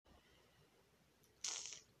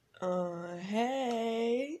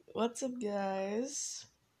Hey, what's up, guys?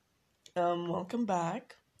 Welcome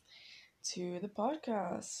back to the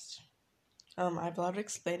podcast. I have a lot of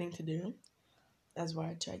explaining to do. That's why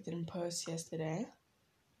I didn't post yesterday,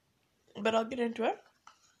 but I'll get into it.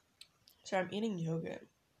 So I'm eating yogurt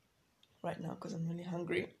right now because I'm really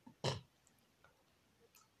hungry.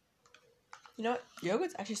 You know what?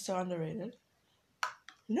 Yogurt's actually so underrated.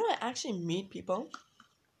 You know, I actually meet people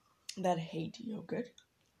that hate yogurt.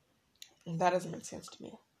 That doesn't make sense to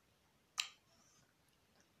me.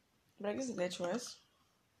 But I guess it's their choice.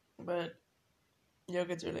 But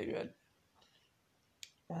yogurt's really good.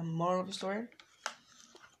 Moral of the story: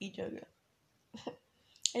 eat yogurt.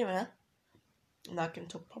 Anyway, I'm not gonna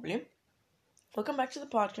talk properly. Welcome back to the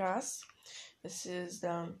podcast. This is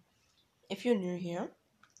if you're new here,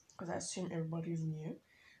 because I assume everybody's new,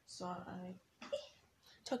 so I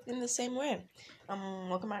talk in the same way.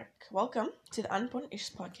 Welcome back. Welcome to the Unimportant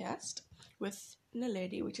Issues podcast with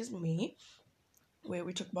Naledi, which is me, where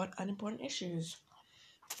we talk about unimportant issues.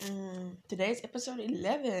 Today's episode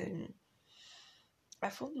 11. I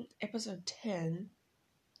filmed episode 10,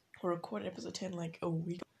 or recorded episode 10 like a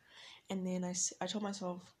week, and then I told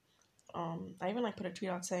myself. I even put a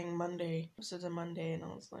tweet out saying Monday, episodes on Monday, and I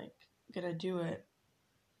was like, gonna do it.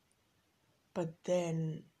 But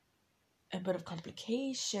then a bit of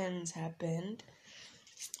complications happened,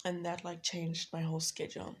 and that changed my whole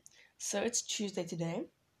schedule. So it's Tuesday today,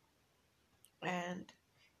 and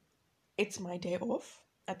it's my day off.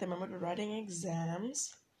 At the moment, we're writing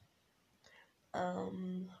exams.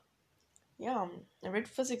 Yeah, I read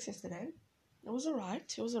physics yesterday. It was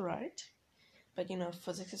alright. But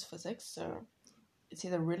physics is physics, so it's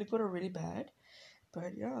either really good or really bad.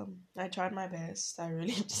 But yeah, I tried my best. I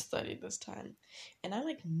really studied this time. And I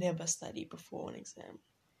never study before an exam.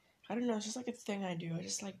 I don't know, it's just a thing I do.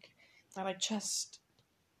 I trust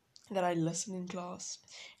that I listen in class.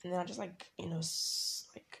 And then I just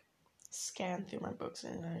scan through my books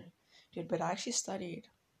and I did. But I actually studied.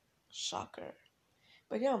 Shocker.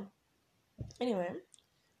 But yeah, anyway,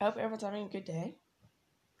 I hope everyone's having a good day.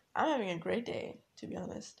 I'm having a great day, to be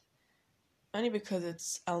honest. Only because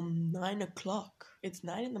it's 9 o'clock. It's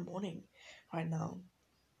 9 in the morning right now.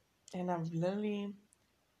 And I've actually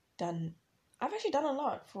done a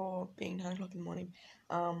lot for being 9 o'clock in the morning.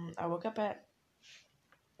 I woke up at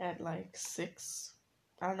 6.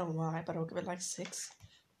 I don't know why, but I woke up at 6.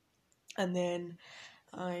 And then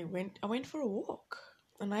I went for a walk.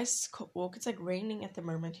 A nice walk. It's raining at the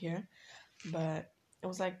moment here, but it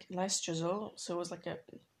was nice drizzle, so it was a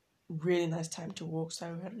really nice time to walk. So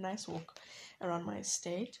I had a nice walk around my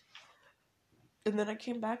estate. And then I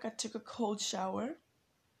came back, I took a cold shower.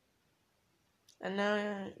 And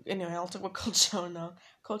now, anyway, I'll talk about cold shower now.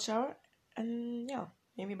 Cold shower, and yeah,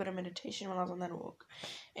 maybe a bit of meditation while I was on that walk.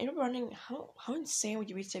 And you're wondering, how insane would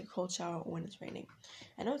you be to take a cold shower when it's raining?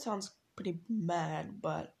 I know it sounds pretty mad,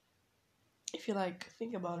 but if you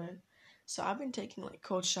think about it. So I've been taking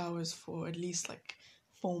cold showers for at least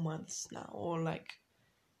 4 months now, or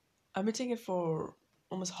I've been taking it for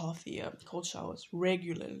almost half the year, cold showers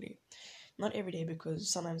regularly. Not every day, because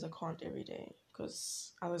sometimes I can't every day,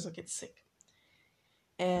 because otherwise I'll get sick.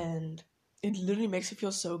 And it literally makes you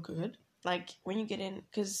feel so good. When you get in,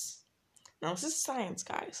 because now this is science,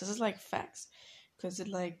 guys. This is facts. Because it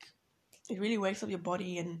really wakes up your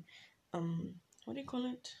body and, what do you call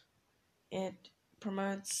it? It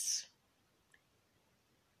promotes,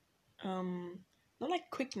 not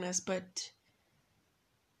quickness, but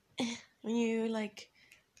when you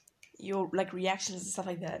your reactions and stuff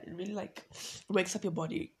like that, it really wakes up your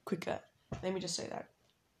body quicker. Let me just say that.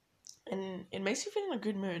 And it makes you feel in a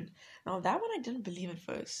good mood. Now that one I didn't believe at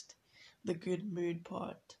first, the good mood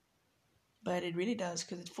part, but it really does,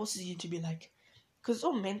 because it forces you to be because it's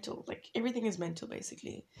all mental. Everything is mental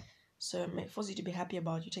basically. So it forces you to be happy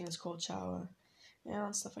about you taking this cold shower,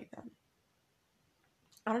 and stuff like that.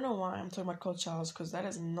 I don't know why I'm talking about cold showers, because that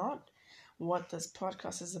is not what this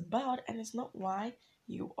podcast is about, and it's not why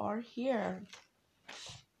you are here.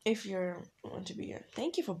 If you're want to be here,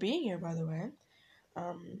 thank you for being here, by the way.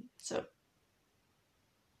 So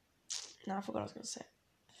now I forgot what I was gonna say.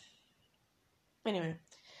 Anyway,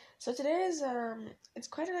 so today is it's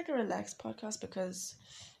quite a relaxed podcast, because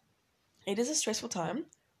it is a stressful time.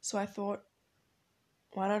 So I thought,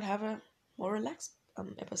 why not have a more relaxed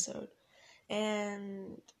episode?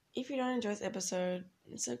 And if you don't enjoy this episode,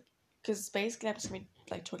 because basically I'm just gonna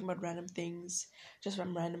be talking about random things, just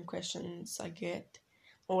random questions I get,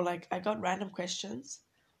 or I got random questions.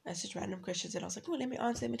 It's just random questions, and I was like, oh, let me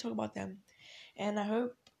answer, let me talk about them. And I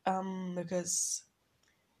hope because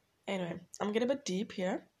anyway, I'm getting a bit deep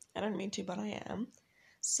here. I don't mean to, but I am.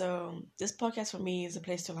 So this podcast for me is a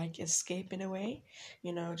place to like escape in a way,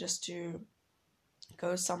 just to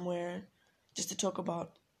go somewhere, just to talk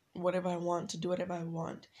about whatever I want, to do whatever I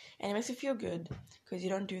want. And it makes me feel good because you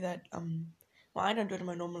don't do that. Well, I don't do it in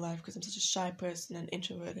my normal life because I'm such a shy person and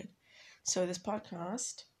introverted. So this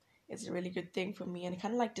podcast is a really good thing for me, and it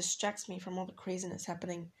kind of like distracts me from all the craziness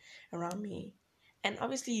happening around me. And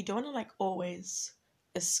obviously, you don't want to like always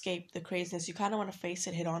escape the craziness. You kind of want to face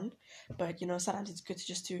it head on, but sometimes it's good to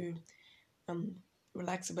just to um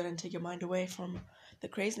relax a bit and take your mind away from the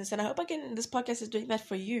craziness. And I hope again this podcast is doing that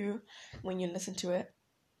for you when you listen to it.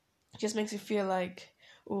 It just makes you feel like,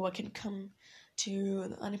 oh, I can come to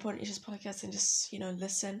the Unimportant Issues podcast and just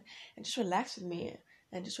listen and just relax with me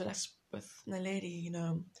and just relax with my lady.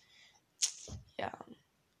 Yeah,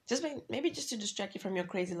 just maybe just to distract you from your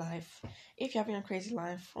crazy life. If you're having a crazy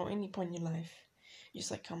life or any point in your life, you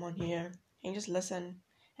just like come on here and just listen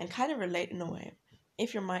and kind of relate in a way.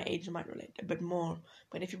 If you're my age, you might relate a bit more.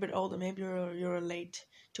 But if you're a bit older, maybe you relate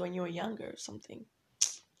to when you were younger or something.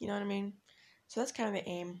 You know what I mean? So that's kind of the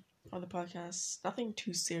aim of the podcast. Nothing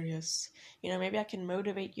too serious. Maybe I can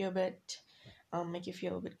motivate you a bit, make you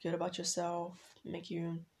feel a bit good about yourself, make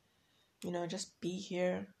you, just be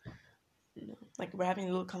here. Like we're having a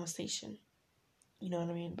little conversation. You know what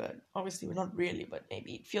I mean? But obviously we're not really, but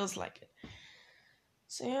maybe it feels like it.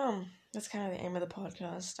 So yeah, that's kind of the aim of the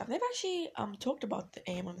podcast. I've never actually talked about the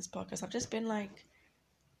aim of this podcast. I've just been like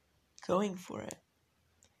going for it.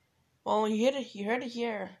 Well, you heard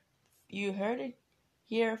it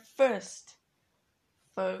here first,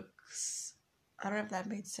 folks. I don't know if that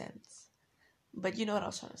made sense, but you know what I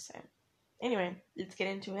was trying to say. Anyway, let's get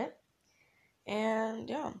into it. And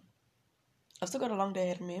yeah, I've still got a long day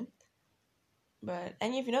ahead of me.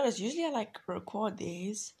 And if you notice, usually I like record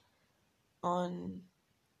these on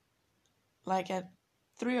like at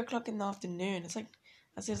 3:00 in the afternoon. It's like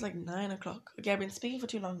I say it's like 9:00. Okay, I've been speaking for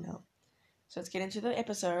too long now. So let's get into the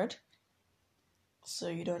episode so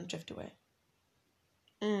you don't drift away.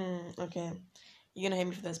 Okay. You're gonna hate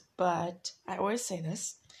me for this, but I always say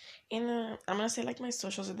this. I'm gonna say like my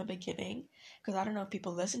socials in the beginning because I don't know if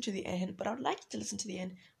people listen to the end, but I would like you to listen to the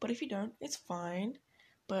end. But if you don't, it's fine.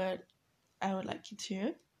 But I would like you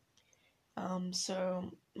to.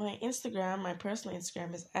 So my Instagram, my personal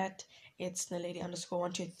Instagram is at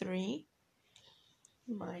itsnalady_123.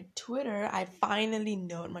 My Twitter, I finally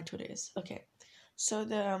know what my Twitter is. Okay, so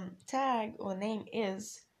the tag or name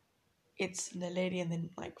is it's Nalady and then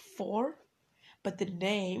like 4, but the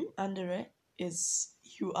name under it is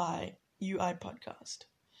UI podcast.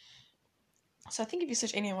 So I think if you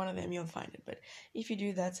search any one of them, you'll find it. But if you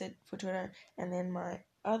do, that's it for Twitter. And then my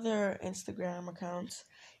other Instagram account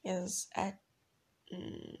is at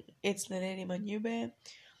it's Naledi Manube,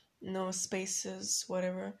 no spaces,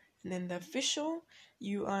 whatever. And then the official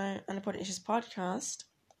UI Unimportant Issues podcast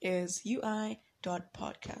is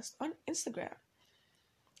ui.podcast on Instagram.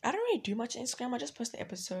 I don't really do much on Instagram. I just post the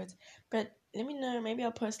episodes. But let me know. Maybe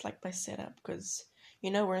I'll post like my setup because,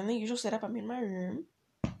 we're in the usual setup. I'm in my room.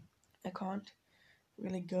 I can't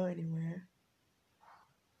really go anywhere.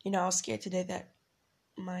 I was scared today that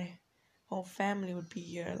my whole family would be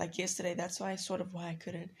here. Like yesterday, that's why I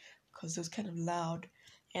couldn't, because it was kind of loud.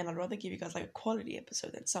 And I'd rather give you guys like a quality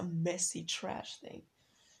episode than some messy trash thing.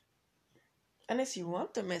 Unless you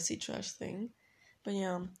want the messy trash thing. But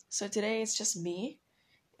yeah, so today it's just me.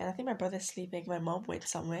 And I think my brother's sleeping. My mom went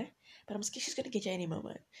somewhere. But I'm scared she's going to get you any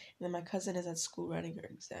moment. And then my cousin is at school writing her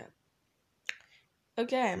exam.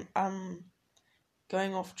 Okay, I'm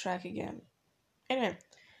going off track again. Anyway,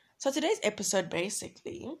 so today's episode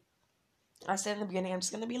basically, I said in the beginning, I'm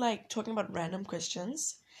just going to be like talking about random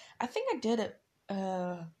questions. I think I did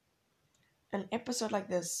an episode like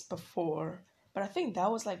this before, but I think that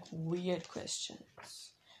was like weird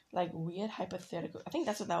questions. Like weird hypothetical. I think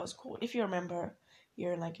that's what that was called. If you remember,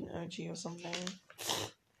 you're like an OG or something.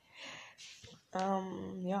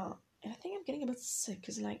 Yeah. And I think I'm getting a bit sick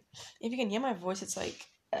because, like, if you can hear my voice, it's like,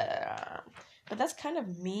 but that's kind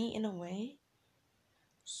of me in a way.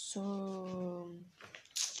 So,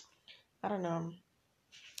 I don't know.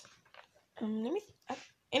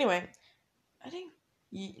 Anyway, I think,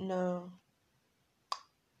 no.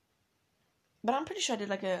 But I'm pretty sure I did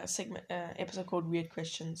like a segment, episode called Weird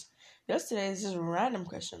Questions. Today is just random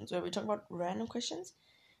questions where we talk about random questions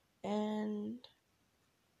and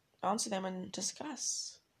answer them and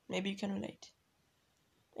discuss. Maybe you can relate.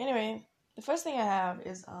 Anyway, the first thing I have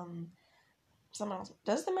is someone else.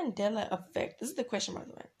 Does the Mandela effect? This is the question, by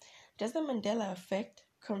the way. Does the Mandela effect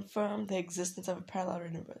confirm the existence of a parallel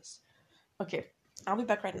universe? Okay, I'll be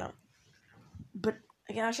back right now. But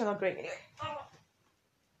again, I shall not break anyway.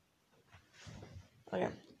 Okay.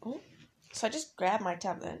 So I just grabbed my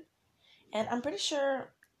tablet, and I'm pretty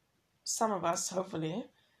sure some of us, hopefully,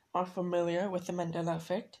 are familiar with the Mandela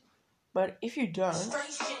effect. But if you don't,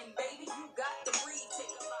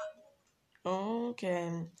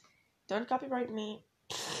 okay, don't copyright me.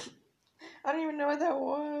 I don't even know what that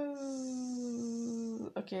was.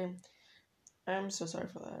 Okay, I'm so sorry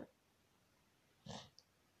for that.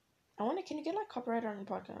 Can you get like copyright on the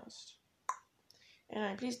podcast?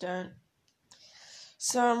 Anyway, please don't.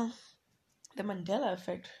 So, the Mandela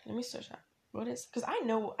effect, let me search that. What is, because I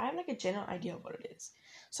have like a general idea of what it is.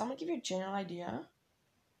 So I'm gonna give you a general idea,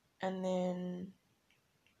 and then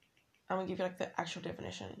I'm gonna give you like the actual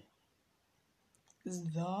definition. Is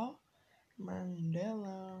the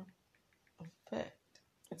Mandela effect.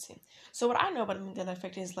 Let's see. So what I know about the Mandela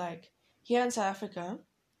effect is like here in South Africa,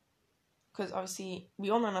 because obviously we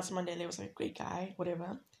all know Nelson Mandela was like a great guy,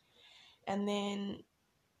 whatever. And then,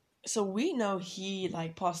 so we know he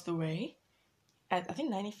like passed away at I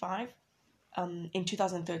think 95, in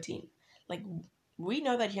 2013. Like we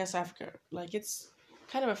know that here in South Africa, like it's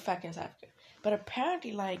kind of a fact in South Africa. But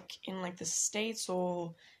apparently, like in like the States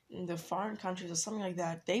or in the foreign countries or something like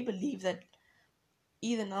that, they believe that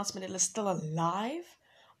either Nelson Mandela is still alive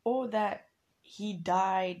or that he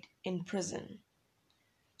died in prison.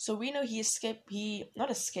 So we know he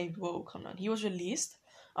was released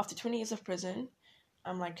after 20 years of prison.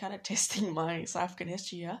 I'm like kind of testing my South African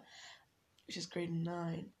history here, which is grade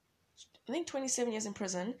 9. I think 27 years in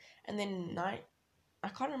prison, and then I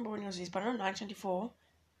can't remember when he was released, but I know 1994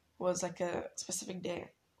 was like a specific day.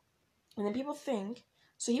 And then people think,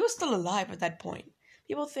 so he was still alive at that point.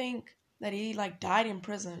 People think that he like died in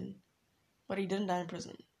prison, but he didn't die in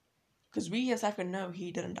prison. Because we as South Africa know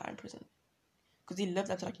he didn't die in prison. Because he lived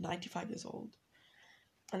up to like 95 years old.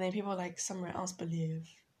 And then people like somewhere else believe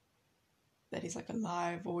that he's like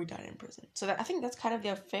alive or he died in prison. So I think that's kind of the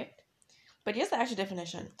effect. But here's the actual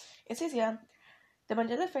definition. It says here, the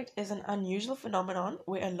Mandela effect is an unusual phenomenon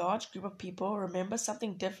where a large group of people remember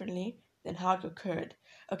something differently than how it occurred.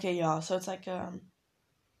 Okay, yeah, so it's like,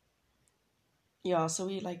 so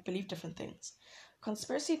we like believe different things.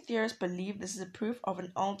 Conspiracy theorists believe this is a proof of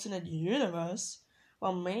an alternate universe,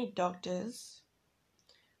 while many doctors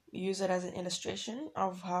use it as an illustration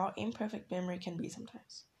of how imperfect memory can be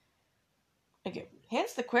sometimes. Okay,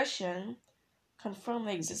 hence the question, confirm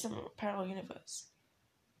the existence of a parallel universe.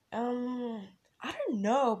 I don't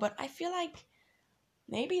know, but I feel like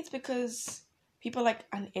maybe it's because people are like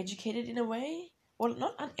uneducated in a way. Well,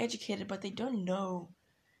 not uneducated, but they don't know.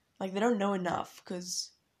 Like, they don't know enough.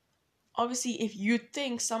 Because obviously, if you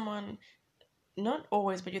think someone, not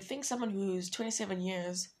always, but you think someone who's 27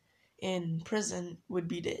 years in prison would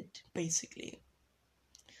be dead, basically.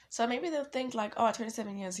 So maybe they'll think like, oh,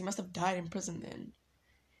 27 years, he must have died in prison then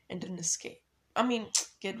and didn't escape. I mean,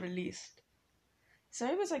 get released. So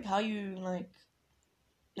maybe it's like how you like,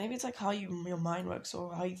 maybe it's like how your mind works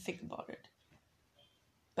or how you think about it.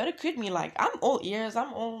 But it could be like, I'm all ears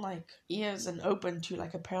and open to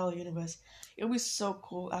like a parallel universe. It would be so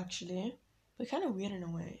cool actually, but kind of weird in a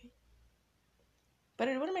way. But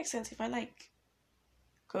it wouldn't make sense if I like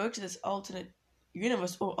go to this alternate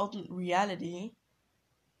universe or alternate reality.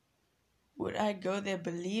 Would I go there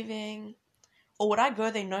believing, or would I go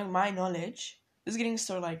there knowing my knowledge? This is getting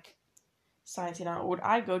so like sciencey now. Would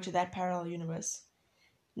I go to that parallel universe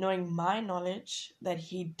knowing my knowledge that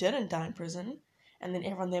he didn't die in prison, and then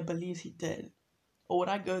everyone there believes he did? Or would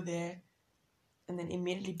I go there and then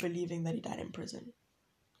immediately believing that he died in prison?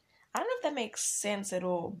 I don't know if that makes sense at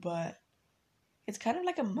all, but it's kind of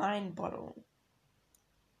like a mind bottle.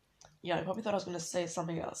 Yeah, I probably thought I was going to say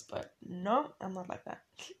something else, but no, I'm not like that.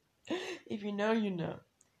 If you know, you know.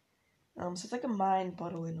 So it's like a mind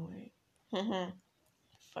bottle in a way.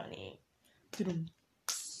 Funny.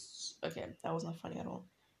 Okay, that was not funny at all.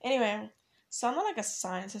 Anyway, so I'm not like a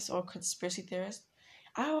scientist or conspiracy theorist.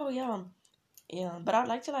 Oh, yeah, but I'd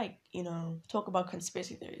like to like, talk about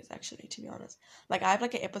conspiracy theories actually, to be honest. Like I have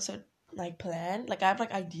like an episode like planned, like I have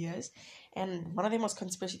like ideas, and one of them was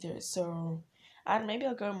conspiracy theories. So maybe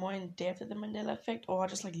I'll go more in depth with the Mandela effect, or I'll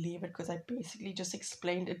just like leave it because I basically just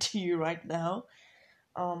explained it to you right now.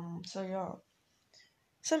 So yeah.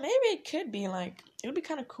 So maybe it could be like, it would be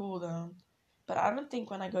kind of cool though. But I don't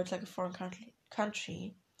think when I go to like a foreign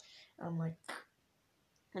country, I'm like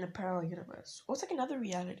in a parallel universe. Or it's like another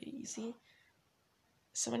reality, you see?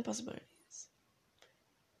 So many possibilities.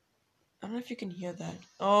 I don't know if you can hear that.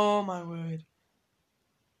 Oh my word.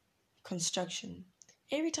 Construction.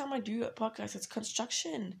 Every time I do a podcast, it's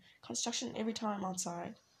construction. Construction every time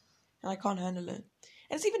outside. And I can't handle it.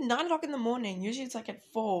 And it's even 9 o'clock in the morning. Usually it's like at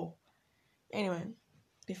 4. Anyway,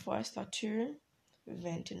 before I start to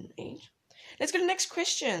event in age. Let's go to the next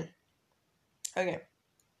question. Okay.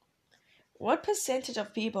 What percentage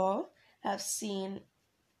of people have seen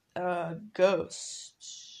a ghost?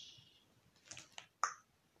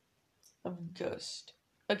 A ghost.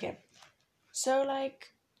 Okay. So,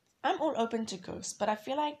 like, I'm all open to ghosts, but I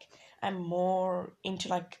feel like I'm more into,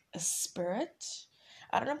 like, a spirit.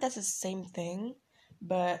 I don't know if that's the same thing,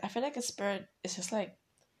 but I feel like a spirit is just like,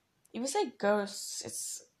 if you say ghosts,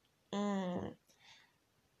 it's,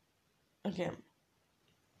 okay.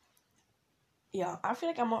 Yeah, I feel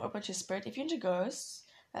like I'm more open to spirit. If you're into ghosts,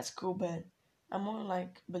 that's cool, but I'm more,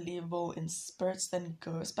 like, believable in spirits than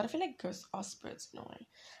ghosts. But I feel like ghosts are spirits in a way.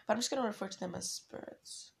 But I'm just gonna refer to them as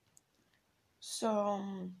spirits. So,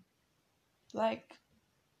 like,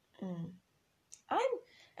 I'm,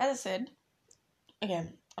 as I said,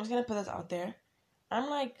 again, I'm just gonna put this out there. I'm,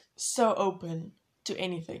 like, so open to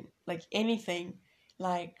anything. Like, anything.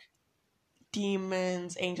 Like,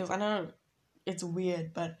 demons, angels. I know it's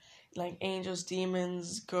weird, but, like, angels,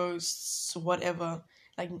 demons, ghosts, whatever.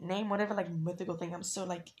 Like, name whatever, like, mythical thing. I'm so,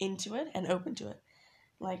 like, into it and open to it.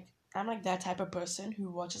 Like, I'm, like, that type of person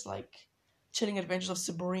who watches, like, Chilling Adventures of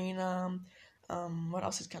Sabrina. What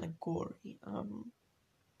else is kind of gory?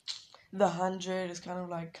 The 100 is kind of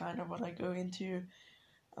what I go into.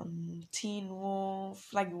 Teen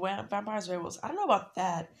Wolf, like vampires, werewolves. I don't know about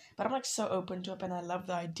that, but I'm, like, so open to it, and I love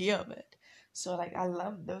the idea of it. So, like, I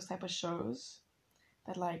love those type of shows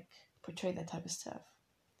that, like, portray that type of stuff.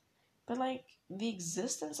 But, like, the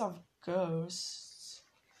existence of ghosts.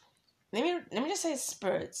 Let me just say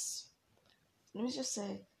spirits. Let me just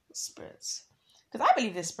say spirits, because I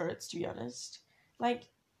believe they're spirits. To be honest, like,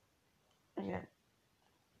 okay,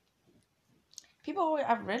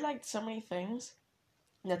 I've read, like, so many things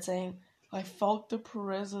that saying, I felt the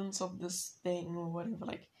presence of this thing or whatever.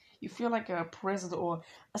 Like, you feel like a presence or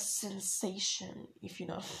a sensation, if you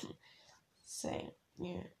know saying.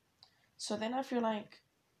 Yeah. So then I feel like,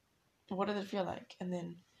 what did it feel like? And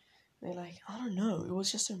then they're like, I don't know, it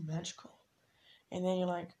was just so magical. And then you're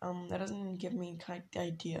like, that doesn't give me kind of the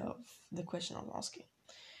idea of the question I was asking.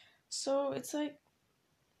 So it's like,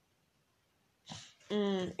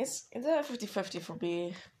 it's a 50-50 for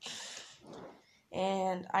me.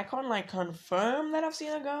 And I can't, like, confirm that I've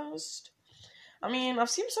seen a ghost. I mean, I've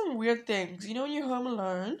seen some weird things. You know when you're home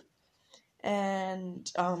alone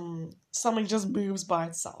and something just moves by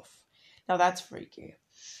itself. Now that's freaky.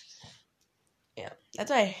 Yeah,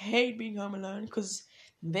 that's why I hate being home alone, because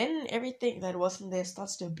then everything that wasn't there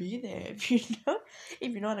starts to be there. If you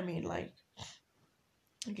know what I mean. Like,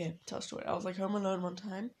 okay, tell a story. I was, like, home alone one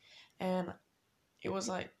time, and it was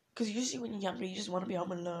like, because usually when you're younger, you just want to be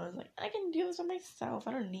home alone. Like, I can do this by myself.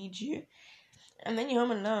 I don't need you. And then you're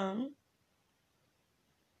home alone,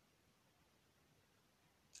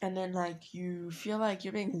 and then, like, you feel like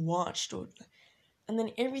you're being watched, and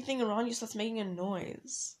then everything around you starts making a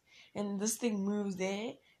noise, and this thing moves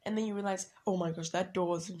there, and then you realize, oh my gosh, that door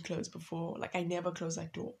wasn't closed before. Like, I never closed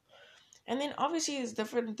that door. And then obviously it's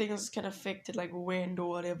different things can affect it, like wind or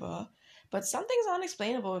whatever, but some things are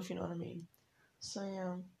unexplainable, if you know what I mean. So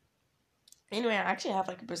yeah. Anyway, I actually have,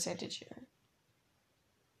 like, a percentage here.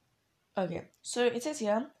 Okay, so it says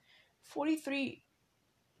here 43%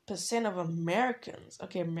 of Americans,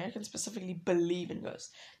 okay, Americans specifically, believe in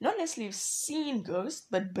ghosts. Not necessarily seen ghosts,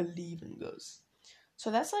 but believe in ghosts.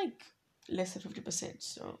 So that's, like, less than 50%.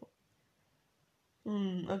 So,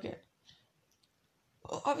 okay.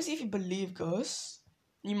 Obviously, if you believe ghosts,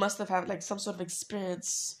 you must have had, like, some sort of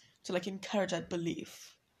experience to, like, encourage that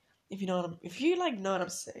belief. If you know know what I'm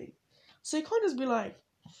saying. So you can't just be like,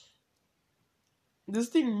 this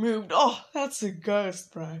thing moved. Oh, that's a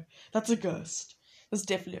ghost, bro. That's a ghost. That's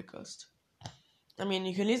definitely a ghost. I mean,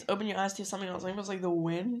 you can at least open your eyes to something else. Maybe it's like the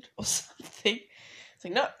wind or something. It's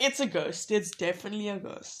like, no, it's a ghost. It's definitely a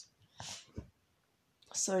ghost.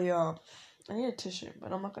 So yeah, I need a tissue,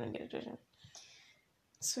 but I'm not gonna get a tissue.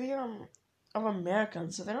 So yeah, of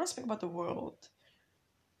Americans, so they don't speak about the world.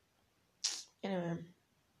 Anyway,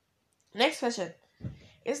 next question: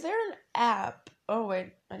 is there an app? Oh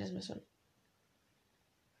wait, I just missed one.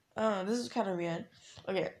 Oh, this is kind of weird.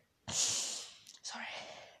 Okay, sorry.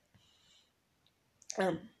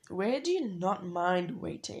 Where do you not mind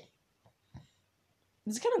waiting?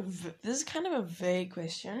 This is kind of a vague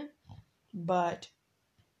question, but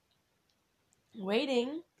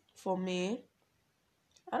waiting for me,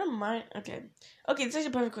 I don't mind. Okay, this is a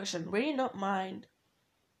perfect question. Where do you not mind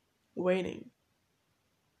waiting?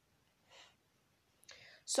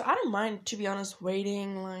 So I don't mind, to be honest,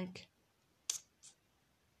 waiting. Like,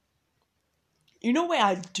 you know where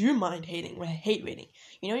I do mind hating, where I hate waiting.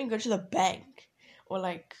 You know, you go to the bank or,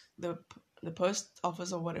 like, the the post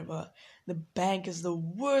office or whatever, the bank is the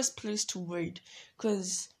worst place to wait.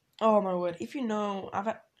 Cause oh my word, if you know,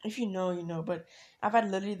 if you know, you know. But I've had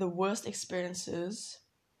literally the worst experiences,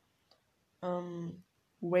 um,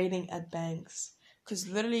 waiting at banks. Cause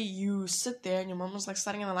literally you sit there and your mom was like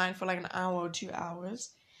standing in the line for like an hour or 2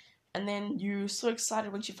 hours, and then you're so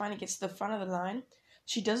excited when she finally gets to the front of the line.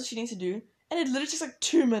 She does what she needs to do, and it literally takes like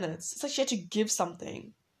 2 minutes. It's like she had to give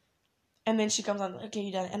something. And then she comes on, okay,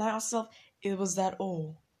 you done. And I asked myself, it was that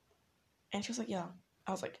all? And she was like, yeah.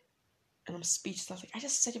 I was like, and I'm speechless. I was like, I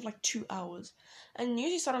just sat here for like 2 hours. And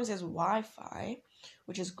usually sometimes there's Wi-Fi,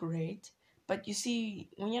 which is great. But you see,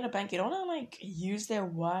 when you're at a bank, you don't want to like use their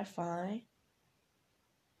Wi-Fi.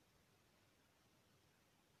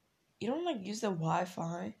 You don't like use their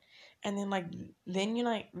Wi-Fi. And then like, then you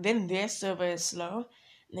like, then their server is slow.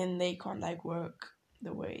 And then they can't like work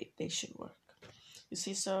the way they should work. You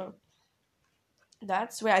see, so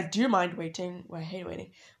that's where I do mind waiting, where I hate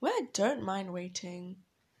waiting. Where I don't mind waiting,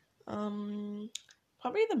 probably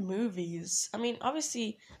the movies. I mean,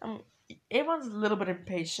 obviously, everyone's a little bit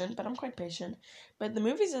impatient, but I'm quite patient. But the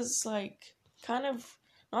movies is like kind of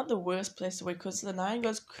not the worst place to wait because the line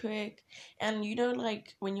goes quick, and you know,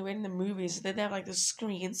 like when you wait in the movies, they have like the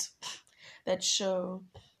screens that show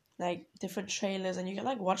like different trailers, and you can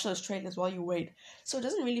like watch those trailers while you wait. So it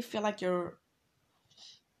doesn't really feel like you're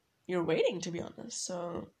waiting, to be honest.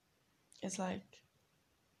 So it's like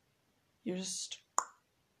you're just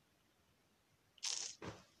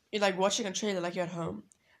you're like watching a trailer like you're at home,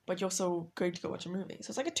 but you're also going to go watch a movie.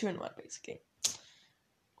 So it's like a 2-in-1 basically.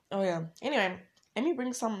 Oh yeah. Anyway, let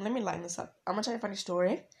me line this up. I'm gonna tell you a funny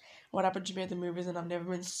story. What happened to me at the movies, and I've never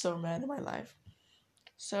been so mad in my life.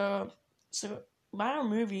 So by our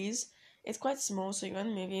movies, it's quite small, so you go in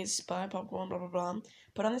the movies, buy popcorn, blah blah blah,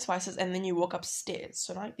 put on the spices, and then you walk upstairs.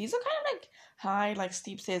 So like these are kind of like high, like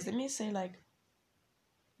steep stairs. Let me say like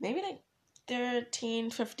maybe like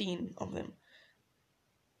 13, 15 of them.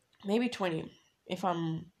 Maybe 20 if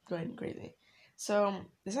I'm going crazy. So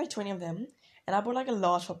there's like 20 of them, and I bought like a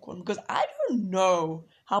large popcorn because I don't know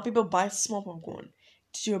how people buy small popcorn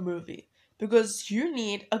to a movie. Because you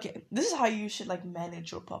need, okay, this is how you should like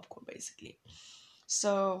manage your popcorn basically.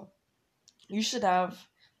 So you should have,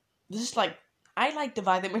 this is like, I like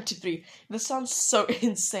divide them into three. This sounds so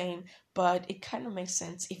insane, but it kind of makes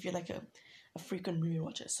sense if you're like a frequent movie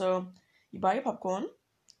watcher. So you buy your popcorn,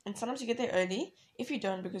 and sometimes you get there early. If you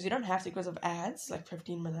don't, because you don't have to because of ads, like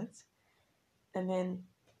 15 minutes. And then,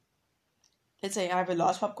 let's say I have a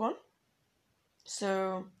large popcorn.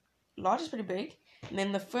 So, large is pretty big. And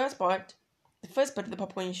then the first bite of the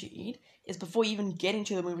popcorn you should eat is before you even get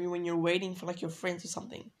into the movie when you're waiting for like your friends or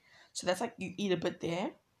something. So that's like you eat a bit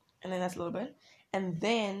there, and then that's a little bit. And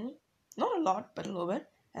then, not a lot, but a little bit.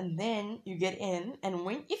 And then you get in, and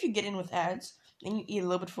if you get in with ads, then you eat a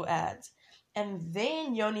little bit for ads. And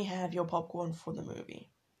then you only have your popcorn for the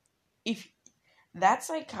movie. If that's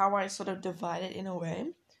like how I sort of divide it in a way.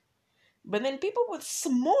 But then people with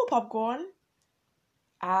small popcorn,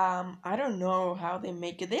 I don't know how they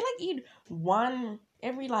make it. They like eat one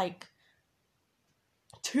every like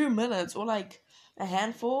 2 minutes or like a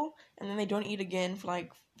handful, and then they don't eat again for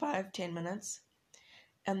like 5-10 minutes,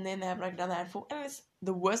 and then they have like another handful, and it's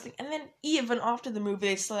the worst thing. And then even after the movie,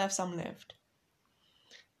 they still have some left.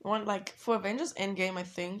 One like for Avengers Endgame, I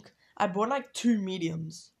think I bought like 2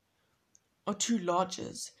 mediums or 2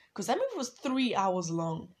 larges because that movie was 3 hours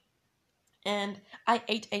long, and I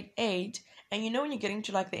ate, and you know when you're getting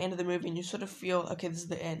to like the end of the movie and you sort of feel okay, this is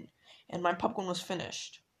the end, and my popcorn was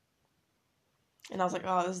finished, and I was like,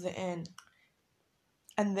 oh, this is the end.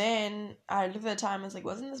 And then I looked at the time and was like,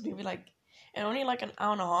 wasn't this movie like, and only like an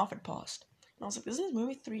hour and a half had passed, and I was like, isn't this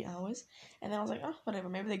movie 3 hours? And then I was like, oh, whatever,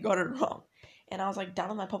 maybe they got it wrong. And I was like down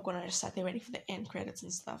on my popcorn, and I just sat there waiting for the end credits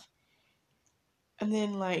and stuff. And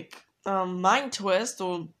then like mind twist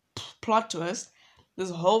or plot twist, this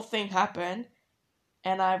whole thing happened,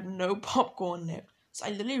 and I have no popcorn left. So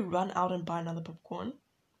I literally run out and buy another popcorn,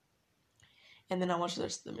 and then I watch the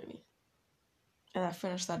rest of the movie, and I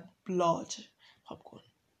finished that large popcorn.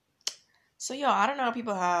 So yeah, I don't know how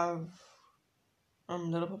people have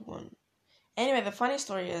little popcorn. Anyway, the funny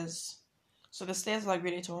story is, so the stairs are like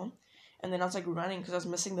really tall, and then I was like running because I was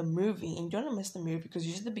missing the movie, and you don't want to miss the movie because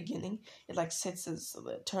usually at the beginning it like sets as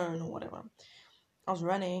the turn or whatever. I was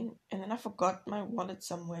running, and then I forgot my wallet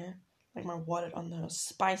somewhere, like my wallet on the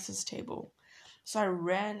spices table. So I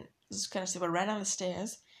ran, this is kind of stupid, I ran down the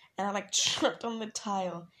stairs, and I like tripped on the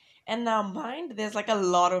tile. And now mind, there's like a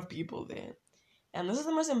lot of people there. And this is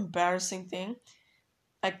the most embarrassing thing.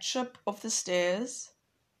 I trip off the stairs,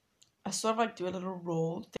 I sort of like do a little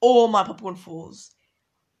roll, all my popcorn falls.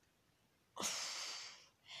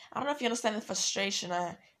 I don't know if you understand the frustration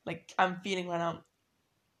I'm feeling right now.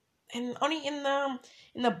 And only in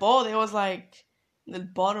the bowl there was like the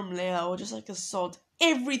bottom layer or just like the salt.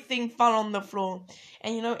 Everything fell on the floor,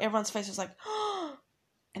 and everyone's face was like,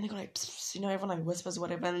 and they go like, pss, everyone like whispers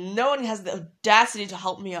whatever, and no one has the audacity to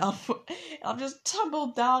help me up. I've just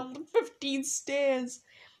tumbled down 15 stairs.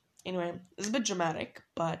 Anyway, it's a bit dramatic,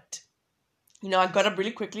 but I got up really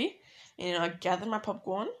quickly, and I gathered my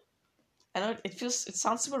popcorn. I know it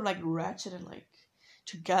sounds super like ratchet and like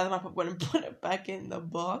to gather my popcorn and put it back in the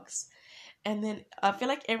box. And then I feel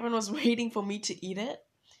like everyone was waiting for me to eat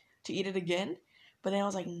it again. But then I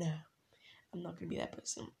was like, no, I'm not gonna be that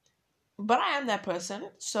person. But I am that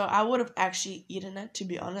person, so I would have actually eaten it, to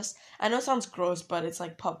be honest. I know it sounds gross, but it's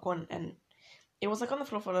like popcorn, and it was like on the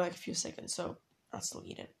floor for like a few seconds, so I'll still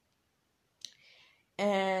eat it.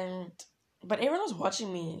 But everyone was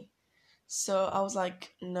watching me, so I was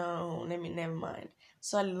like, no, never mind.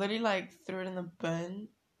 So I literally like threw it in the bin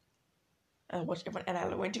and watched everyone, and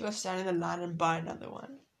I went to go stand in the line and buy another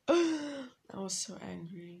one. I was so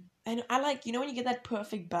angry. And I like, when you get that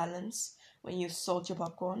perfect balance when you salt your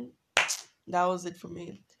popcorn. That was it for me.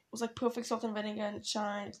 It was like perfect salt and vinegar and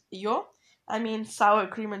chives. Sour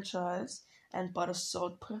cream and chives and butter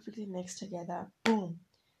salt perfectly mixed together. Boom.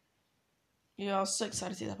 I was so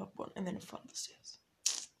excited to see that popcorn, and then it fell off the stairs.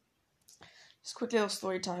 Just quick little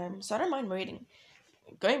story time. So I don't mind waiting.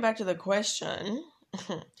 Going back to the question,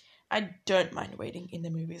 I don't mind waiting in the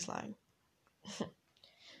movies line.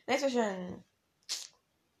 Next question.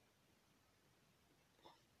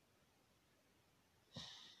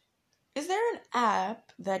 Is there an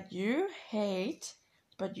app that you hate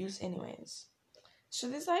but use anyways? So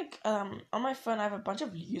there's like on my phone I have a bunch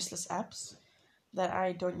of useless apps that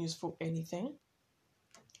I don't use for anything.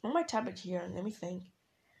 On my tablet here, let me think.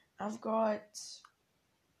 I've got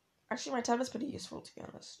actually my tablet's pretty useful to be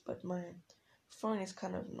honest, but my phone is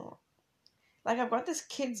kind of not. Like I've got this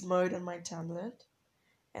kids mode on my tablet,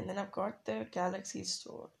 and then I've got the Galaxy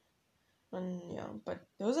Store. And but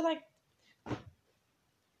those are like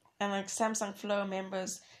and like Samsung Flow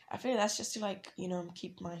members, I feel that's just to like,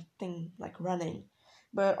 keep my thing like running.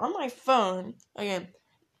 But on my phone, again,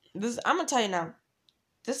 I'm gonna tell you now,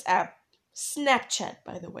 this app, Snapchat,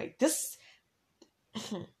 by the way, this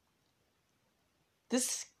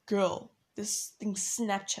this thing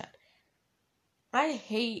Snapchat, I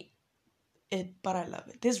hate it, but I love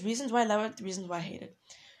it. There's reasons why I love it, reasons why I hate it.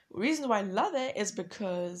 Reasons why I love it is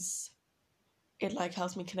because it like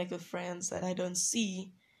helps me connect with friends that I don't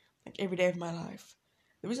see like every day of my life.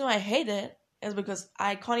 The reason why I hate it is because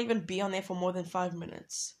I can't even be on there for more than 5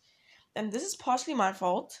 minutes. And this is partially my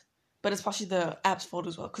fault, but it's partially the app's fault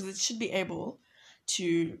as well, because it should be able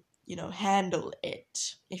to, handle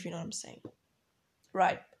it, if you know what I'm saying.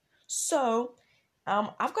 Right. So,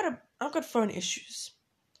 I've got phone issues,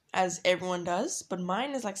 as everyone does, but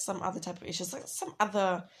mine is like some other type of issues, like some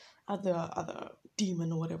other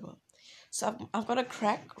demon or whatever. So I've got a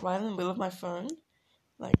crack right in the middle of my phone,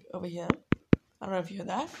 like over here. I don't know if you heard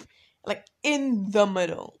that. Like in the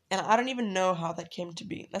middle. And I don't even know how that came to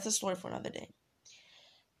be. That's a story for another day.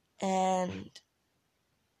 And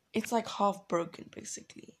it's like half broken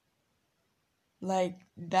basically. Like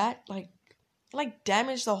that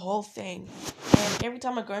damaged the whole thing. And every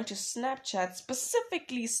time I go into Snapchat,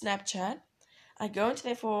 specifically Snapchat, I go into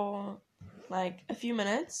there for like a few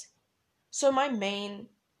minutes. So my main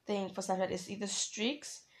thing for Snapchat is either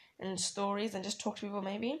streaks and stories and just talk to people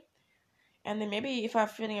maybe. And then maybe if I'm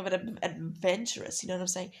feeling a bit adventurous, you know what I'm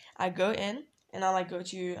saying? I go in and I like go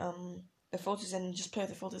to the filters and just play with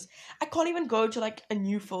the filters. I can't even go to like a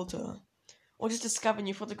new filter or just discover a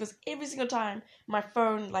new filter because every single time my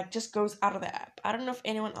phone like just goes out of the app. I don't know if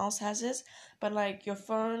anyone else has this, but like your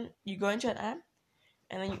phone, you go into an app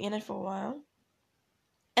and then you're in it for a while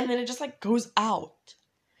and then it just like goes out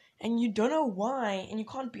and you don't know why and you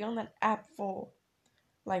can't be on that app for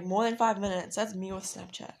like more than 5 minutes. That's me with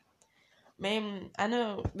Snapchat. Maybe I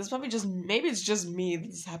know this probably maybe it's just me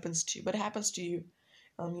this happens to, but it happens to you.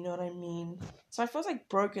 You know what I mean? So my phone's like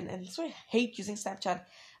broken, and so I hate using Snapchat,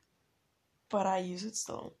 but I use it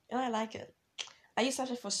still, and I like it. I use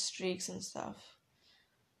Snapchat for streaks and stuff.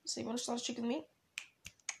 So you want to start a streak with me?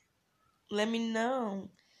 Let me know.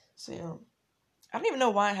 So I don't even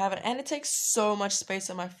know why I have it, and it takes so much space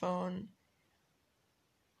on my phone.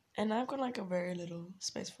 And I've got like a very little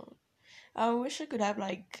space phone. I wish I could have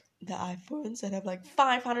like the iPhones that have like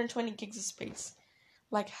 520 gigs of space.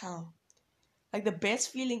 Like how? Like the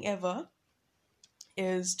best feeling ever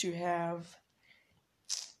is to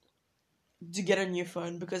get a new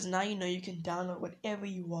phone, because now you can download whatever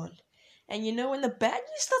you want. And when the bad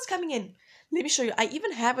news starts coming in, Let me show you. I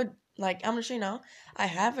even have it, like, I'm gonna show you now. I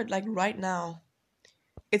have it, like, right now.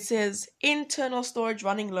 It says internal storage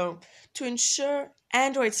running low. To ensure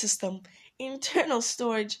Android system internal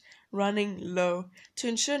storage running low. To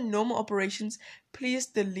ensure normal operations, please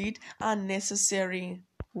delete unnecessary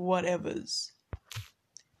whatevers.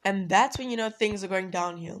 And that's when you know things are going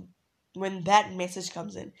downhill. When that message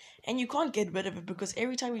comes in. And you can't get rid of it because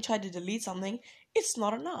every time you try to delete something, it's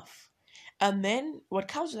not enough. And then what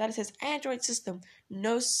comes with that, it says Android system,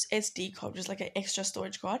 no SD card, just like an extra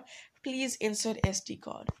storage card. Please insert SD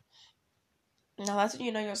card. Now that's when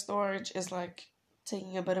you know your storage is like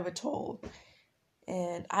taking a bit of a toll.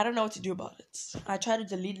 And I don't know what to do about it. I try to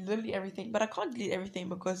delete literally everything, but I can't delete everything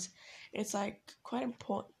because it's like quite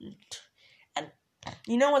important. And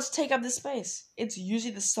you know what's take up the space? It's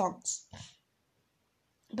usually the songs.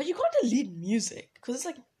 But you can't delete music because it's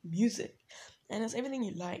like music. And it's everything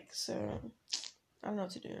you like, so I don't know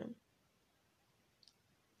what to do.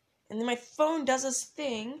 And then my phone does this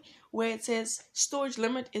thing where it says storage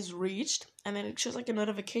limit is reached, and then it shows like a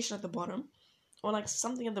notification at the bottom, or like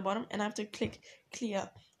something at the bottom, and I have to click clear.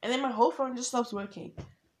 And then my whole phone just stops working.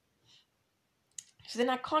 So then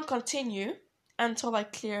I can't continue until I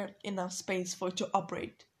clear enough space for it to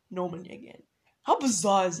operate normally again. How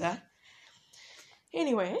bizarre is that?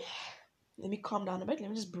 Anyway, let me calm down a bit. Let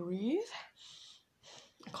me just breathe.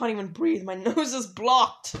 I can't even breathe. My nose is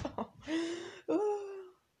blocked.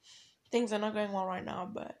 Things are not going well right now,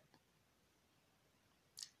 but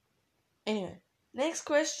anyway, next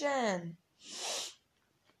question.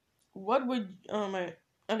 What would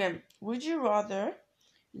would you rather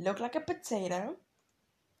look like a potato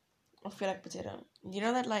or feel like a potato? You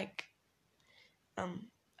know that, like, I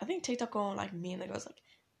think TikTok on like me and the girls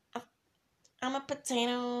like, I'm a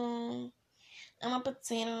potato. I'm a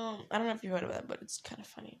potato. I don't know if you heard of that, but it's kind of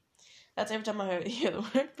funny. That's every time I hear the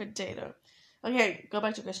word potato. Okay, go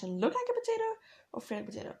back to the question. Look like a potato or feel like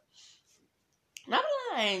a potato? Not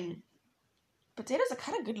lying. Potatoes are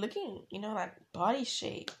kind of good looking. You know, that body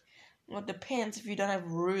shape. Well, it depends if you don't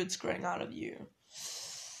have roots growing out of you.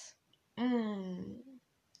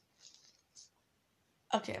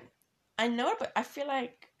 Okay. I know it, but I feel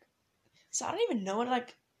like... So I don't even know what,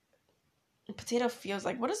 like, a potato feels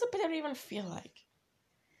like. What does a potato even feel like?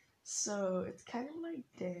 So it's kind of, like,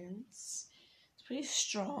 dense. It's pretty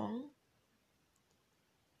strong.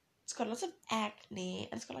 It's got lots of acne,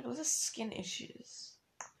 and it's got like lots of skin issues.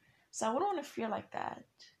 So I wouldn't want to feel like that.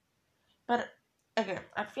 But, okay,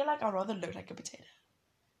 I feel like I'd rather look like a potato.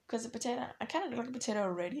 Because a potato, I kind of look like a potato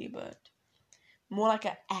already, but more like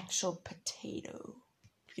an actual potato.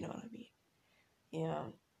 If you know what I mean. Yeah.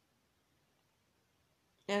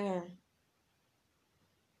 Okay.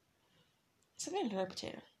 Something like a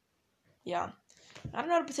potato. Yeah. I don't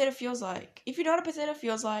know what a potato feels like. If you know what a potato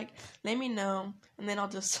feels like, let me know, and then I'll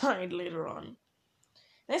decide later on.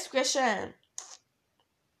 Next question.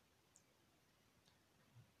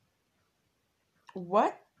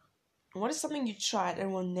 What is something you tried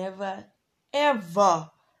and will never,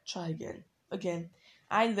 ever try again? Again,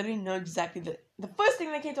 I literally know exactly the first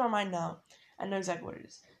thing that came to my mind now. I know exactly what it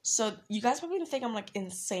is. So you guys probably think I'm like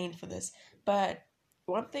insane for this, but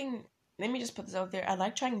one thing, let me just put this out there. I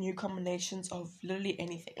like trying new combinations of literally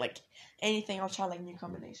anything. Like anything, I'll try like new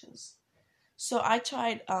combinations. So I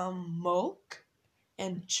tried milk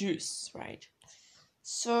and juice, right?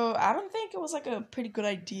 So I don't think it was like a pretty good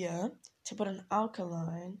idea to put an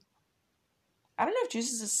alkaline. I don't know if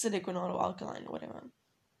juice is acidic or not, or alkaline or whatever.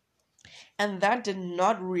 And that did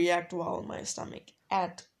not react well in my stomach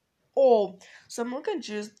at all. So milk and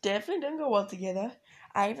juice definitely didn't go well together.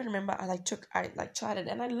 I even remember I tried it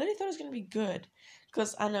and I literally thought it was gonna be good.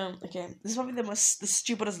 Because I know, okay, this is probably the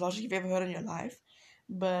stupidest logic you've ever heard in your life.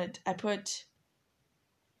 But I put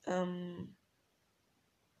let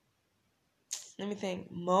me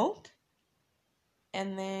think, milk,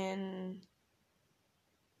 and then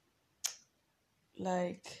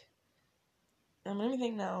like let me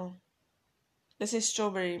think now. Let's say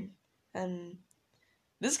strawberry, and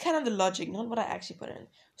this is kind of the logic, not what I actually put in.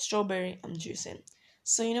 Strawberry and juice in.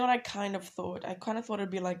 So you know what I kind of thought? I kind of thought it'd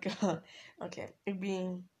be like okay, it'd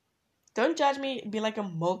be, don't judge me, it'd be like a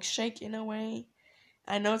milkshake in a way.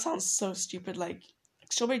 I know it sounds so stupid, like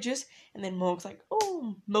strawberry juice and then milk's like,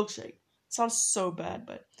 oh, milkshake. Sounds so bad,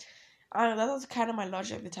 but that was kind of my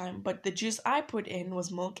logic at the time. But the juice I put in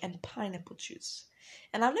was milk and pineapple juice.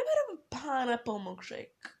 And I've never had a pineapple milkshake.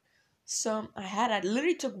 So I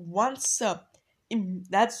literally took one sip.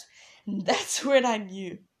 That's when I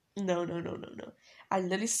knew. No. I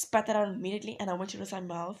literally spat that out immediately and I went to rinse my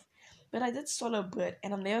mouth. But I did swallow a bit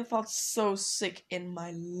and I've never felt so sick in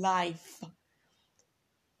my life.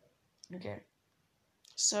 Okay.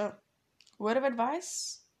 So, word of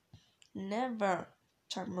advice: never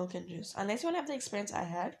chug milk and juice unless you want to have the experience I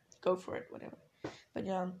had. Go for it, whatever. But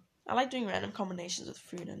yeah, I like doing random combinations with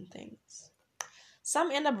food and things.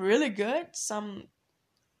 Some end up really good. Some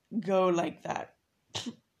go like that.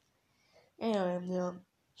 Anyway, yeah.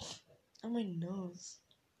 Oh, my nose.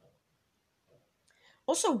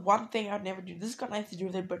 Also, one thing I'd never do. This has got nothing to do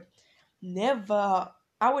with it, but never.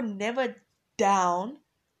 I would never down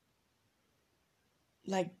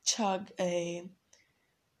like chug a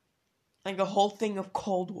whole thing of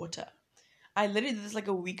cold water. I literally did this like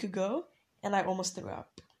a week ago, and I almost threw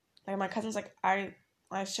up. Like my cousin's like, I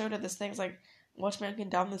showed her this thing. It's like, watch me, I can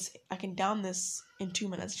down this in 2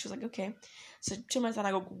 minutes. She was like, okay. So 2 minutes, and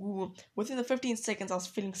I go, ooh. Within the 15 seconds, I was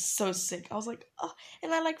feeling so sick. I was like, oh,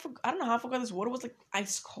 and I don't know how I forgot this water was like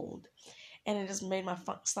ice cold, and it just made my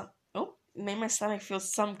stomach feel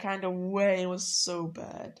some kind of way. It was so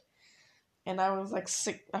bad, and I was like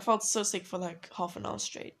sick. I felt so sick for like half an hour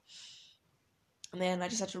straight. And then I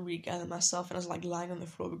just had to regather myself, and I was like lying on the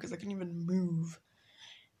floor because I couldn't even move.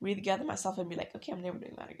 Regather myself and be like, okay, I'm never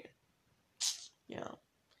doing that again. Yeah.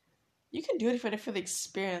 You can do it for the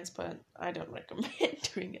experience, but I don't recommend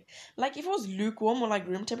doing it. Like, if it was lukewarm or like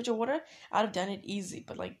room temperature water, I'd have done it easy.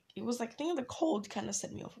 But like, it was like, thinking the cold kind of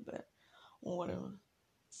set me off a bit. Or whatever.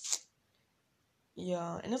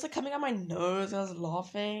 Yeah. And it was like coming out my nose. I was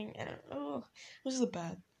laughing. And it was just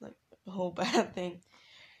a whole bad thing.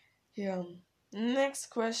 Yeah. Next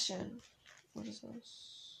question. What is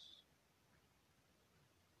this?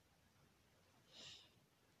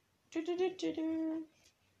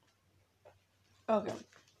 Okay.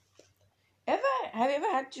 Have you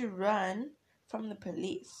ever had to run from the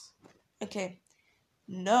police? Okay.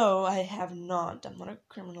 No, I have not. I'm not a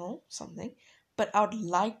criminal, something. But I would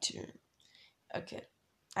like to. Okay.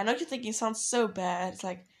 I know you're thinking it sounds so bad. It's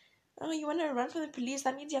like, oh, you want to run from the police?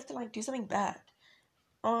 That means you have to like do something bad.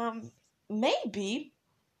 Maybe.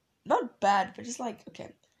 Not bad, but just like,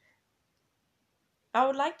 okay. I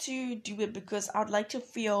would like to do it because I would like to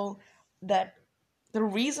feel that the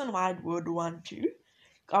reason why I would want to,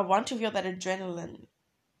 I want to feel that adrenaline.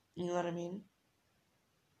 You know what I mean?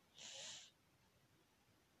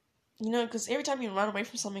 You know, because every time you run away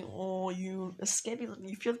from something or you escape,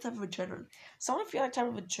 you feel the type of adrenaline. So I want to feel that type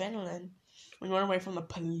of adrenaline when you run away from the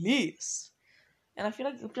police. And I feel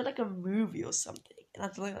like a movie or something. And I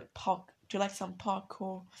feel do like some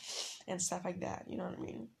parkour and stuff like that. You know what I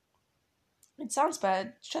mean? It sounds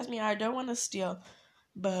bad. Trust me, I don't want to steal,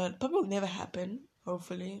 but probably will never happen.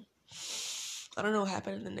 Hopefully, I don't know what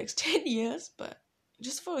happened in the next 10 years, but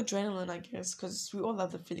just for adrenaline, I guess, because we all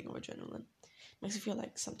love the feeling of adrenaline. Makes you feel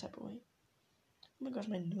like some type of way. Oh my gosh,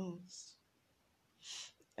 my nose.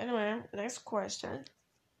 Anyway, next question.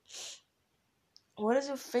 What is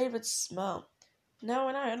your favorite smell? Now,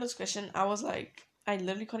 when I heard this question, I was like, I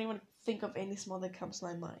literally can't even think of any smell that comes to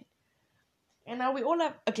my mind. And now we all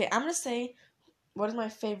have. Okay, I'm gonna say, what is my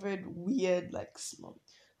favorite weird like smell?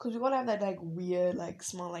 Because we all have that like weird like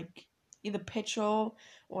smell, like either petrol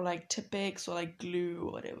or like Tipex or like glue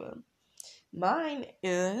or whatever. Mine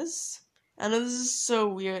is, I know this is so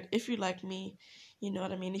weird. If you like me, you know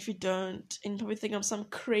what I mean. If you don't, and you probably think I'm some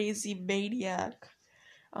crazy maniac,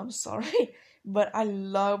 I'm sorry. But I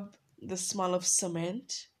love the smell of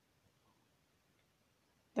cement.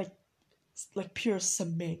 Like, like pure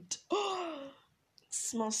cement. It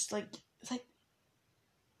smells like, it's like,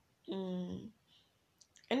 and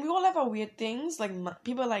we all have our weird things. Like,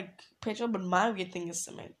 people like petrol, but my weird thing is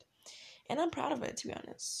cement. And I'm proud of it, to be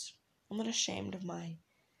honest. I'm not ashamed of my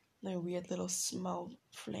weird little smell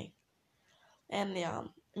fling. And yeah,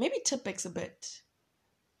 maybe Tipex a bit.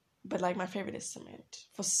 But like my favorite is cement.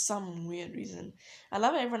 For some weird reason. I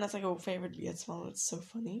love everyone has like a favorite weird smell. It's so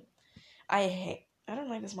funny. I don't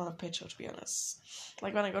like the smell of petrol, to be honest.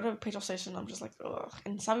 Like when I go to a petrol station, I'm just like, ugh.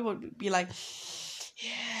 And some people would be like,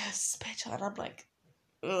 yes, petrol. And I'm like,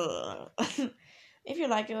 ugh. If you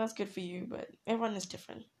like it, that's good for you. But everyone is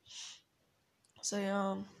different. So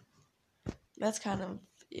yeah, that's kind of,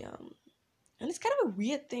 yeah. And it's kind of a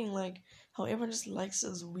weird thing, like how everyone just likes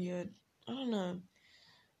us weird. I don't know.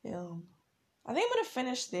 Yeah. I think I'm gonna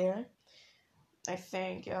finish there. I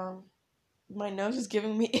think my nose is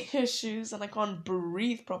giving me issues and I can't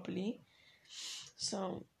breathe properly.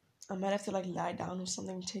 So I might have to like lie down or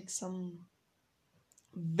something, take some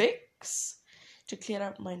Vicks to clear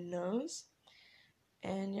out my nose.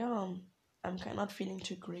 And yeah, I'm kind of not feeling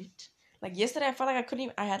too great. Like yesterday, I felt like I couldn't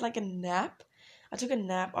even. I had like a nap. I took a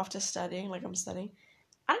nap after studying. Like I'm studying.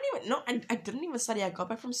 I don't even know. I didn't even study. I got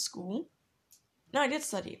back from school. No, I did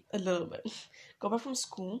study a little bit. Got back from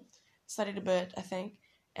school, studied a bit, I think,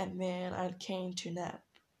 and then I came to nap.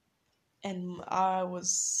 And I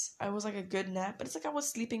was like a good nap, but it's like I was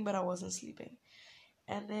sleeping but I wasn't sleeping.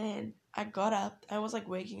 And then I got up, I was like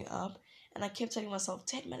waking up, and I kept telling myself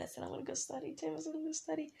 10 minutes and I'm gonna go study, 10 minutes I'm gonna go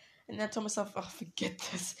study. And then I told myself, oh, forget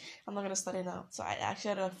this, I'm not gonna study now. So I actually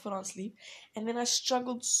had a full on sleep, and then I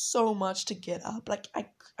struggled so much to get up. Like I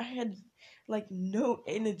had like no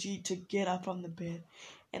energy to get up from the bed.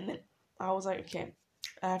 And then I was like, okay,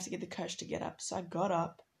 I have to get the courage to get up. So I got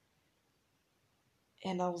up,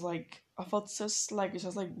 and I was like, I felt so sluggish. I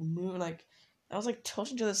was like moving, like I was like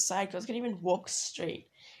tilting to the side. 'Cause I couldn't even walk straight,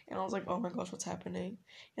 and I was like, oh my gosh, what's happening?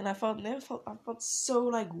 And I felt so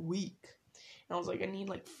like weak, and I was like, I need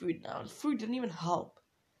like food now, and food didn't even help.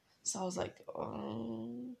 So I was like,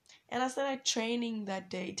 oh, and I started training that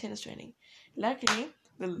day, tennis training. Luckily,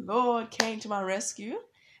 the Lord came to my rescue,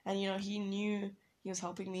 and He knew He was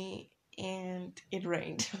helping me, and it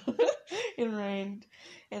rained. It rained,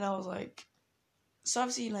 and I was like, so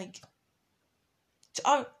obviously, like,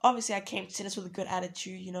 obviously I came to tennis with a good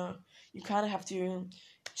attitude. You kind of have to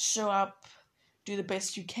show up, do the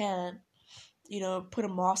best you can, put a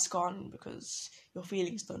mask on because your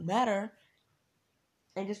feelings don't matter,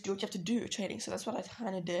 and just do what you have to do training. So that's what I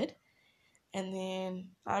kind of did. And then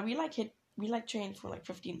we like trained for like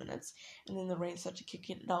 15 minutes, and then the rain started to kick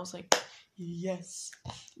in, and I was like, yes.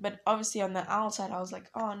 But obviously on the outside I was like,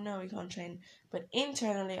 oh no, we can't train. But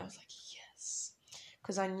internally I was like, yes,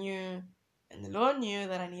 because I knew, and the Lord knew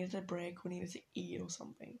that I needed a break or needed to eat or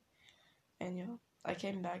something. And I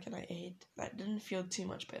came back and I ate. I didn't feel too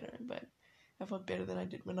much better, but I felt better than I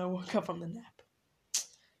did when I woke up from the nap.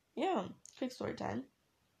 Yeah, quick story time.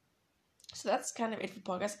 So that's kind of it for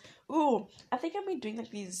podcast. Ooh, I think I've been doing like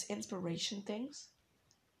these inspiration things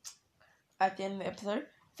at the end of the episode.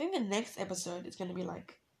 I think the next episode is going to be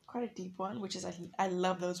like quite a deep one, which is I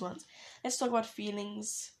love those ones. Let's talk about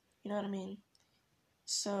feelings. You know what I mean?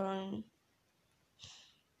 So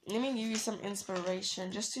let me give you some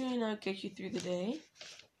inspiration just to get you through the day.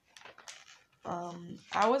 I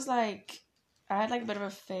had like a bit of a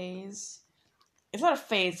phase. It's not a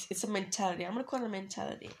phase, it's a mentality. I'm gonna call it a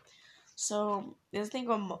mentality. So there's a thing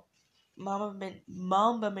called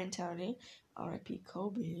Mamba mentality, R.I.P.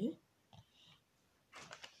 Kobe.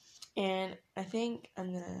 And I think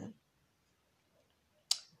I'm gonna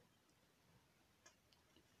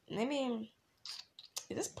maybe,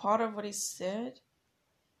 is this part of what he said?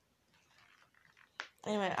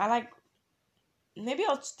 Anyway, maybe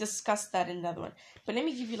I'll discuss that in another one. But let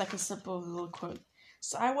me give you like a simple little quote.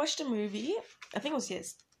 So I watched a movie, I think it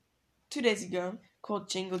was 2 days ago, called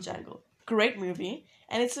Jingle Jangle. Great movie,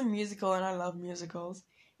 and it's a musical, and I love musicals.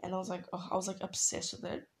 And I was like obsessed with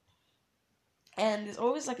it. And there's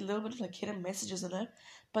always like a little bit of like hidden messages in it.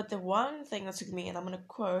 But the one thing that took me, and I'm gonna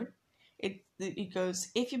quote it goes,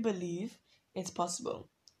 if you believe, it's possible.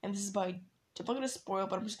 And this is by, I'm not gonna spoil,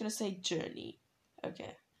 but I'm just gonna say Journey.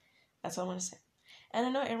 Okay, that's what I'm gonna say. And I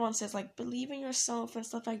know everyone says like believe in yourself and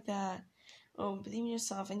stuff like that. Oh, believe in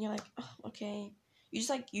yourself, and you're like, oh, okay. You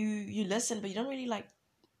just like you listen, but you don't really like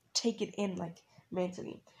take it in like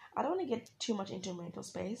mentally. I don't want to get too much into mental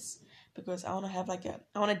space because I want to have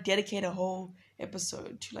I want to dedicate a whole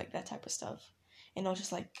episode to like that type of stuff, and not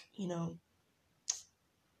just like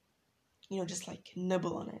just like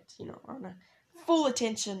nibble on it. I want full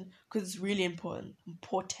attention because it's really important.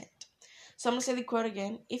 So I'm gonna say the quote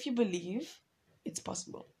again: if you believe, it's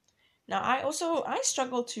possible. Now I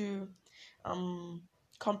struggle to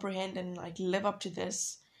comprehend and like live up to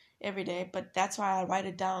this every day, but that's why I write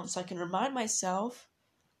it down so I can remind myself.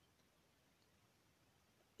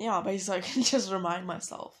 Yeah, basically I can just remind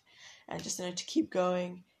myself and just to keep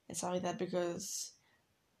going and stuff like that, because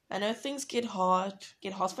I know things get hard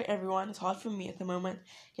for everyone. It's hard for me at the moment,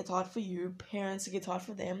 it gets hard for you parents, it gets hard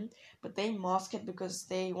for them, but they mask it because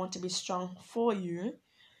they want to be strong for you.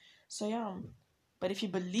 So yeah, but if you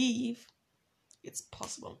believe, it's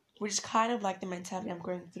possible, which is kind of like the mentality I'm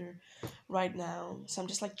going through right now. So I'm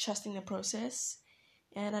just like trusting the process,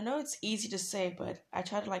 and I know it's easy to say, but I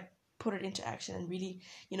try to like put it into action and really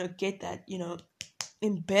get that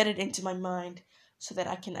embedded into my mind so that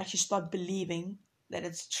I can actually start believing that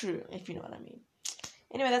it's true, if you know what I mean.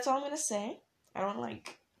 Anyway, that's all I'm gonna say. I don't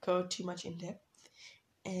like go too much in depth,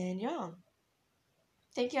 and yeah,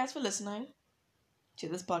 thank you guys for listening to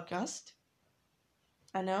this podcast.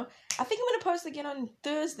 I know. I think I'm going to post again on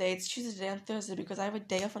Thursday. It's Tuesday today on Thursday because I have a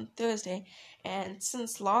day off on Thursday. And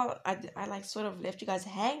since I like sort of left you guys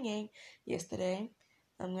hanging yesterday,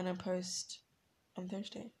 I'm going to post on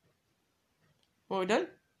Thursday. Well, don't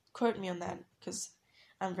quote me on that because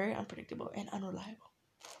I'm very unpredictable and unreliable.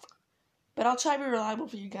 But I'll try to be reliable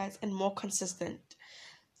for you guys and more consistent.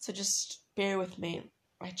 So just bear with me.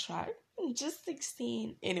 I tried. I'm just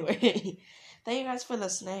 16. Anyway, thank you guys for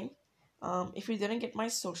listening. If you didn't get my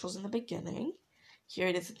socials in the beginning, here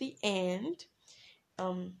it is at the end.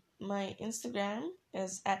 My Instagram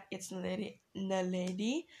is at it's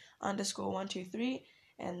nalady underscore 123,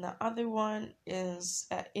 and the other one is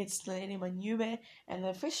at it's nalady manube, and the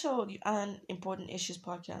official unimportant issues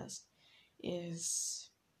podcast is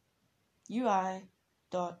ui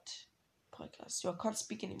dot podcast. I can't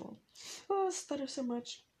speak anymore. Oh, I stutter so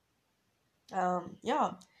much.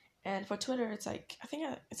 Yeah, and for Twitter, it's like I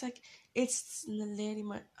think it's like it's nalady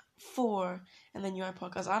 4, and then ui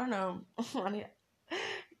podcast. I don't know.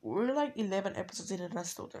 We're like 11 episodes in and I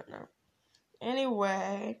still don't know.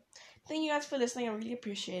 Anyway, thank you guys for listening. I really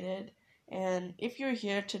appreciate it. And if you're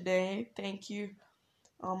here today, thank you.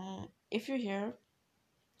 If you're here,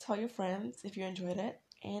 tell your friends if you enjoyed it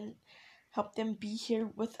and help them be here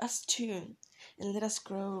with us too. And let us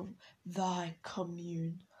grow thy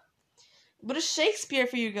commune. But a Shakespeare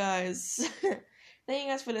for you guys. Thank you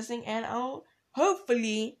guys for listening, and I'll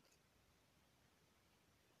hopefully,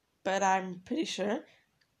 but I'm pretty sure,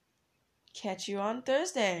 catch you on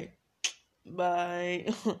Thursday. Bye.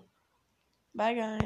 Bye, guys.